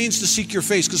really means to seek your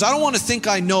face, because I don't want to think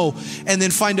I know and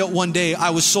then find out one day I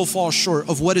was so far short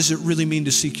of what does it really mean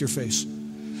to seek your face.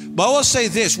 But I will say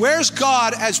this, where's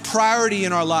God as priority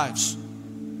in our lives?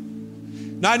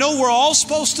 Now I know we're all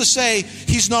supposed to say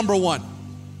He's number one.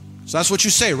 So that's what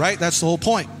you say, right? That's the whole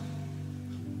point.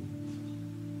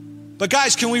 But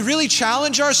guys, can we really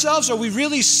challenge ourselves? Are we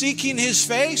really seeking His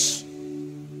face?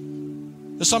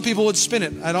 Some people would spin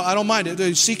it. I don't mind it.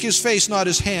 They seek His face, not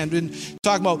His hand. And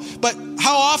talk about, but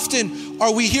how often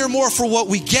are we here more for what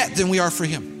we get than we are for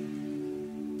Him?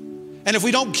 And if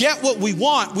we don't get what we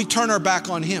want, we turn our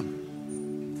back on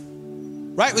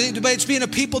Him. Right? But it's being a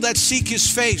people that seek His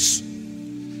face.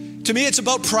 To me, it's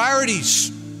about priorities.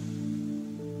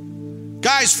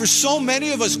 Guys, for so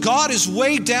many of us, God is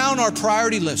way down our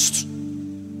priority list.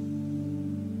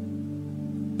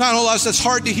 Not all of us, that's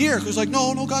hard to hear. Because like,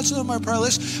 no, God's not on my prayer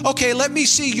list. Okay, let me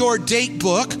see your date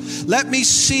book. Let me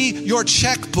see your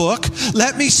checkbook.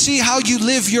 Let me see how you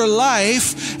live your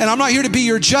life. And I'm not here to be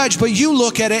your judge, but you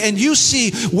look at it and you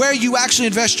see where you actually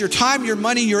invest your time, your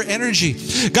money, your energy.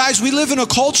 Guys, we live in a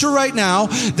culture right now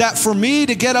that for me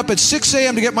to get up at 6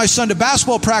 a.m. to get my son to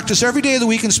basketball practice every day of the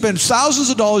week and spend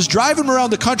thousands of dollars driving around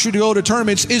the country to go to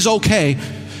tournaments is okay.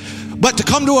 But to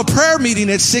come to a prayer meeting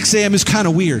at 6 a.m. is kind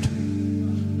of weird.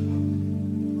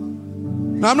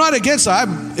 Now, I'm not against it.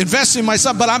 I'm investing in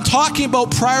myself, but I'm talking about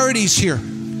priorities here.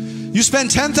 You spend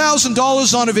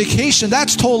 $10,000 on a vacation,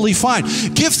 that's totally fine.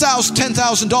 Give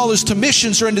 $10,000 to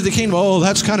missions or into the kingdom. Oh,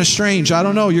 that's kind of strange. I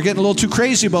don't know. You're getting a little too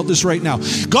crazy about this right now.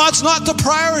 God's not the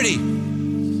priority.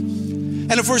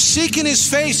 And if we're seeking His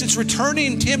face, it's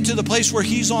returning Him to the place where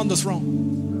He's on the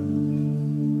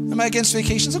throne. Am I against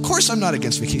vacations? Of course I'm not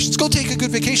against vacations. Go take a good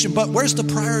vacation, but where's the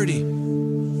priority?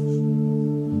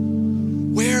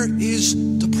 Where is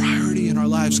the priority in our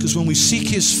lives? Because when we seek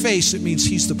His face, it means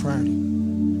He's the priority.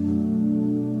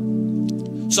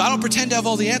 So I don't pretend to have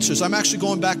all the answers. I'm actually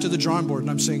going back to the drawing board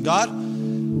and I'm saying, God, I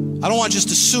don't want to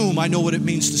just assume I know what it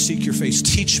means to seek your face.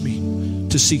 Teach me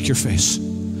to seek your face.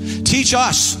 Teach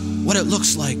us what it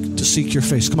looks like to seek your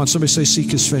face. Come on, somebody say,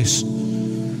 seek His face.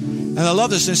 And I love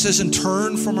this. It says, and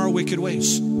turn from our wicked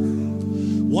ways.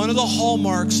 One of the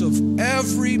hallmarks of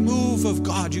every move of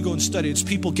God, you go and study, it's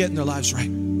people getting their lives right.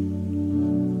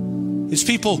 It's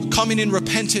people coming in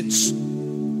repentance.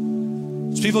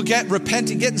 It's people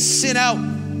repenting, getting sin out.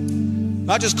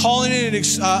 Not just calling it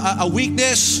a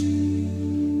weakness.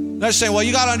 Not just saying, well,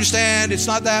 you got to understand, it's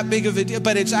not that big of a deal.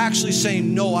 But it's actually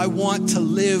saying, no, I want to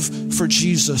live for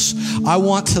Jesus. I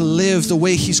want to live the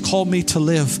way He's called me to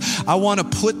live. I want to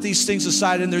put these things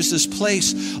aside. And there's this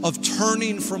place of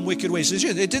turning from wicked ways.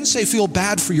 It didn't say feel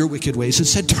bad for your wicked ways. It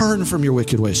said turn from your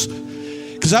wicked ways.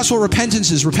 Because that's what repentance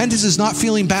is. Repentance is not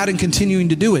feeling bad and continuing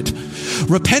to do it.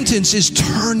 Repentance is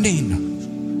turning.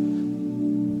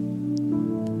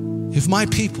 If my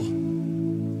people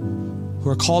who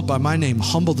are called by my name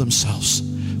humble themselves,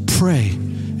 pray,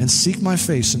 and seek my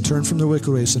face and turn from their wicked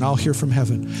ways, and I'll hear from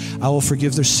heaven. I will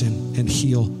forgive their sin and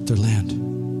heal their land.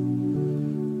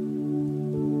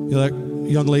 You know, that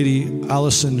young lady,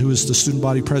 Allison, who is the student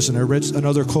body president, I read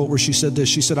another quote where she said this.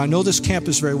 She said, I know this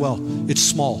campus very well. It's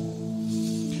small.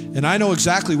 And I know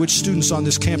exactly which students on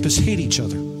this campus hate each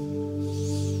other.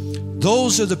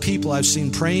 Those are the people I've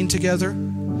seen praying together,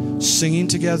 singing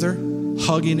together,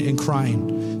 hugging and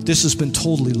crying. This has been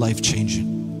totally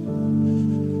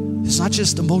life-changing. It's not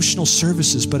just emotional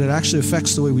services, but it actually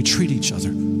affects the way we treat each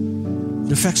other.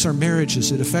 It affects our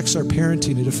marriages. It affects our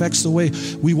parenting. It affects the way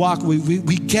we walk.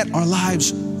 We get our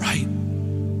lives right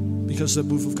because of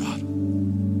that move of God.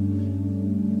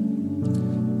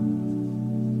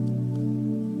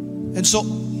 And so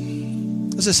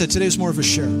As I said, today's more of a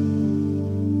share.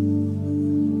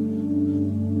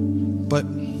 But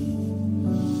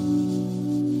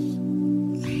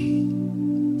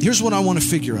here's what I want to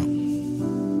figure out.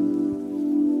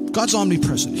 God's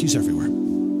omnipresent. He's everywhere.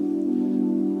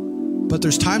 But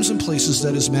there's times and places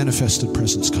that his manifested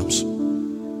presence comes.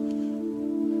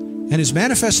 And his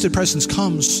manifested presence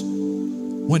comes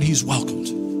when he's welcomed.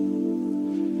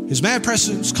 His manifested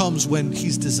presence comes when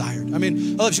he's desired. I mean,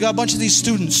 you got a bunch of these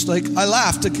students. Like, I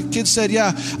laughed. The kid said,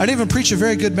 yeah, I didn't even preach a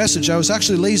very good message. I was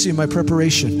actually lazy in my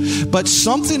preparation. But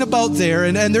something about there,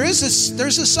 and there's a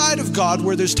side of God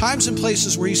where there's times and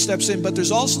places where he steps in, but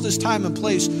there's also this time and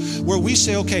place where we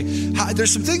say, okay,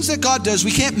 there's some things that God does.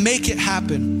 We can't make it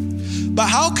happen. But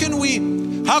how can we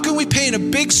paint a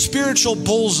big spiritual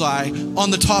bullseye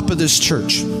on the top of this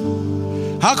church?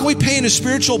 How can we paint a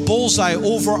spiritual bullseye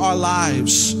over our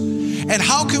lives? And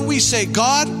how can we say,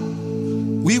 God,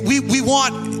 we're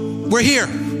here.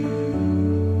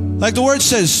 Like the word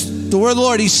says, the word of the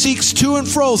Lord, he seeks to and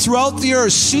fro throughout the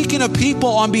earth, seeking a people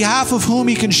on behalf of whom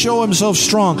he can show himself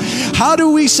strong. How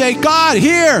do we say, God,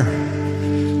 here,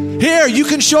 you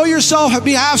can show yourself and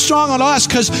be half strong on us,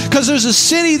 because there's a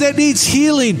city that needs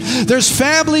healing. There's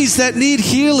families that need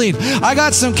healing. I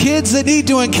got some kids that need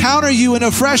to encounter you in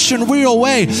a fresh and real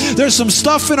way. There's some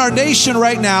stuff in our nation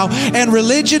right now, and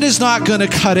religion is not going to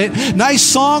cut it. Nice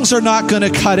songs are not going to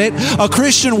cut it. A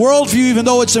Christian worldview, even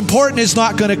though it's important, is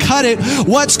not going to cut it.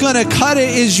 What's going to cut it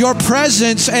is your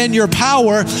presence and your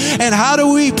power. And how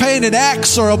do we paint an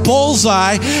X or a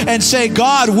bullseye and say,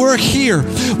 God, we're here.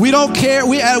 We don't care.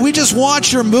 We just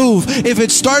want your move. If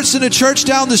it starts in a church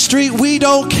down the street, we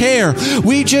don't care.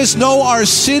 We just know our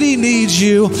city needs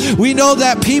you. We know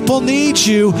that people need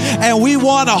you, and we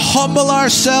want to humble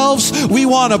ourselves. We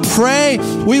want to pray.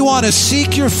 We want to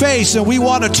seek your face, and we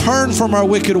want to turn from our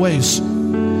wicked ways. I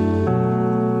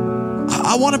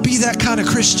want to be that kind of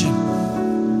Christian.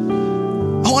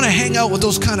 I want to hang out with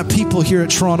those kind of people here at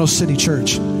Toronto City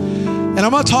Church. And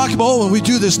I'm not talking about, when we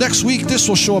do this next week, this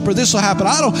will show up or this will happen.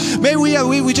 Maybe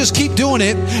we just keep doing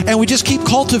it, and we just keep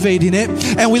cultivating it,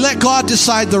 and we let God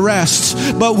decide the rest.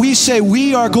 But we say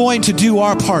we are going to do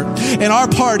our part. And our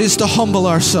part is to humble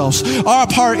ourselves. Our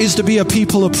part is to be a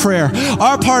people of prayer.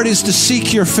 Our part is to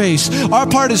seek your face. Our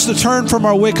part is to turn from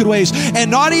our wicked ways. And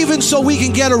not even so we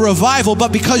can get a revival,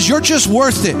 but because you're just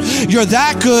worth it. You're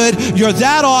that good. You're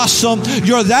that awesome.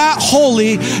 You're that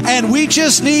holy. And we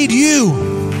just need you.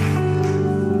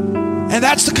 And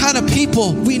that's the kind of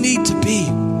people we need to be.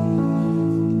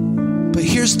 But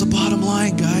here's the bottom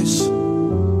line, guys,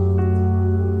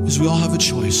 is we all have a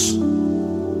choice. We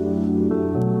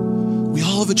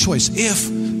all have a choice. If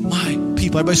my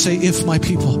people, everybody say, if my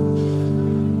people.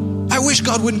 I wish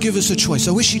God wouldn't give us a choice.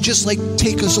 I wish he'd just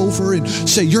take us over and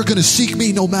say, you're going to seek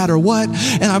me no matter what.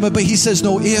 But he says,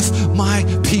 no, if my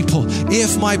people.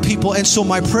 And so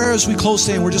my prayer as we close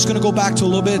today, and we're just going to go back to a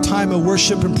little bit of time of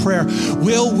worship and prayer.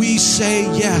 Will we say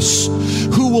yes?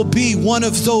 Who will be one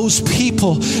of those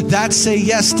people that say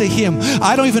yes to him?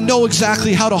 I don't even know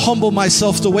exactly how to humble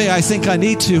myself the way I think I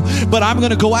need to, but I'm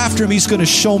going to go after him. He's going to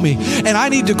show me. And I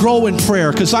need to grow in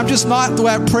prayer, because I'm just not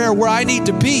at prayer where I need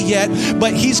to be yet,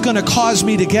 but he's going to cause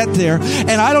me to get there.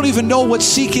 And I don't even know what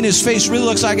seeking his face really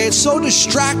looks like. I get so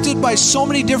distracted by so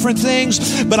many different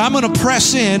things, but I'm going to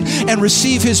press in and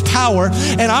receive his power,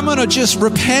 and I'm going to just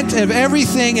repent of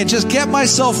everything and just get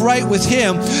myself right with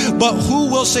him. But who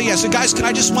will say yes? And guys, can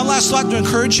I just one last thought to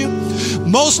encourage you?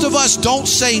 Most of us don't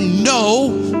say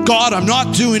no, God, I'm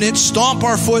not doing it, stomp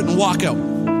our foot and walk out.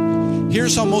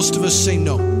 Here's how most of us say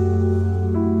no.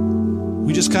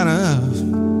 We just kind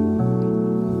of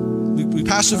we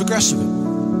passive aggressive it.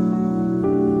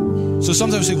 So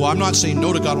sometimes we say, well, I'm not saying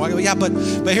no to God. Yeah, but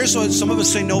here's what some of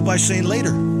us say no by saying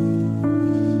later.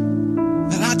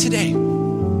 Not today.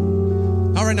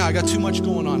 Not right now. I got too much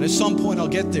going on. At some point I'll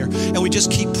get there. And we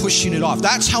just keep pushing it off.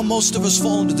 That's how most of us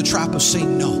fall into the trap of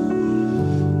saying no.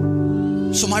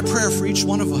 So my prayer for each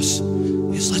one of us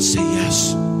is, let's say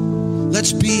yes.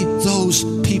 Let's be those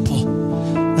people.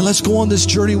 And let's go on this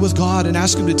journey with God and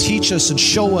ask him to teach us and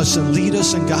show us and lead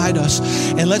us and guide us.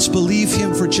 And let's believe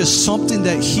him for just something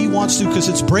that he wants to, because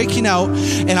it's breaking out.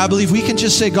 And I believe we can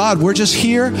just say, God, we're just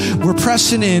here, we're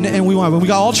pressing in, and we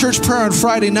got all church prayer on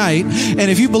Friday night. And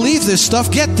if you believe this stuff,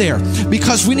 get there,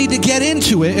 because we need to get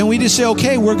into it. And we just say,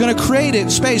 okay, we're going to create it,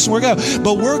 space, and we're going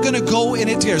to go in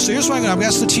it together. So here's what I'm going to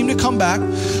ask the team to come back.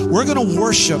 We're going to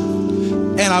worship.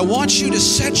 And I want you to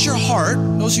set your heart,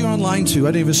 those of you online too,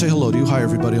 I didn't even say hello to you. Hi,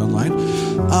 everybody online.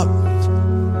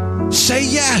 Say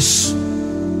yes.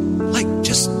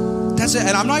 That's it.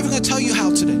 And I'm not even going to tell you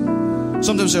how today.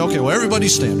 Sometimes say, okay, well, everybody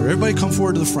stand, or everybody come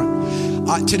forward to the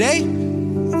front. Today,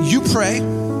 You pray.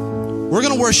 We're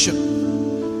going to worship.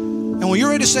 And when you're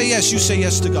ready to say yes, you say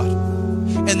yes to God.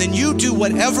 And then you do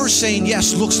whatever saying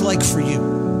yes looks like for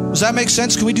you. Does that make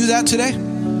sense? Can we do that today?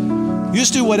 You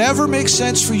just do whatever makes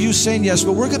sense for you saying yes.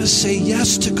 But we're going to say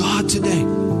yes to God today.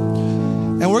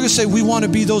 And we're going to say we want to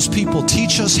be those people.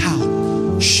 Teach us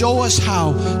how. Show us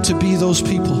how to be those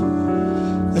people.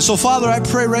 And so, Father, I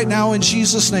pray right now in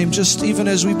Jesus' name, just even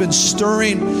as we've been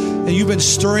stirring, and you've been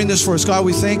stirring this for us, God,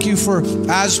 we thank you for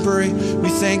Asbury. We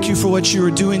thank you for what you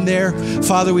are doing there.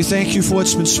 Father, we thank you for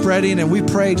what's been spreading, and we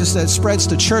pray just that it spreads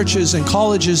to churches and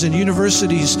colleges and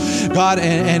universities, God,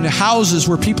 and houses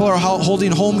where people are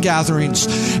holding home gatherings,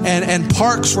 and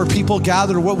parks where people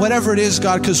gather, whatever it is,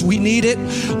 God, because we need it.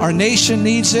 Our nation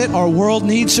needs it. Our world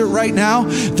needs it right now.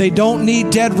 They don't need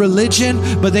dead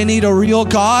religion, but they need a real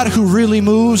God who really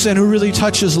moves and who really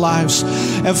touches lives.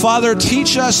 And Father,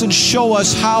 teach us and show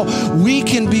us how we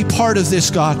can be part of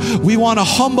this, God. We want to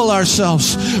humble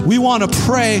ourselves. We want to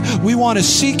pray. We want to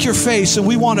seek your face, and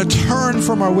we want to turn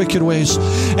from our wicked ways.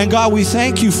 And God, we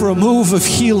thank you for a move of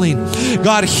healing.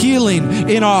 God, healing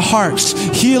in our hearts,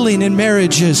 healing in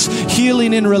marriages,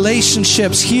 healing in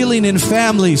relationships, healing in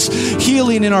families,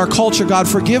 healing in our culture. God,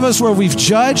 forgive us where we've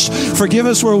judged. Forgive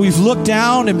us where we've looked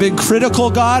down and been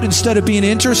critical, God, instead of being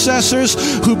intercessors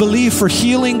who believe for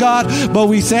healing, God. But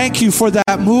we thank you for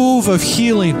that move of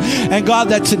healing. And God,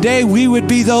 that today we would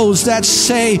be those that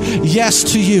say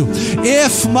yes to you.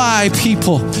 If my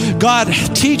people, God,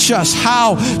 teach us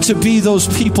how to be those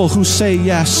people who say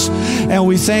yes. And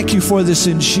we thank you for this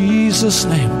in Jesus'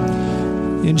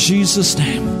 name. In Jesus'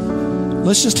 name.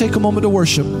 Let's just take a moment to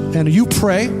worship. And you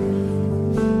pray,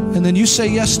 and then you say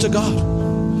yes to God.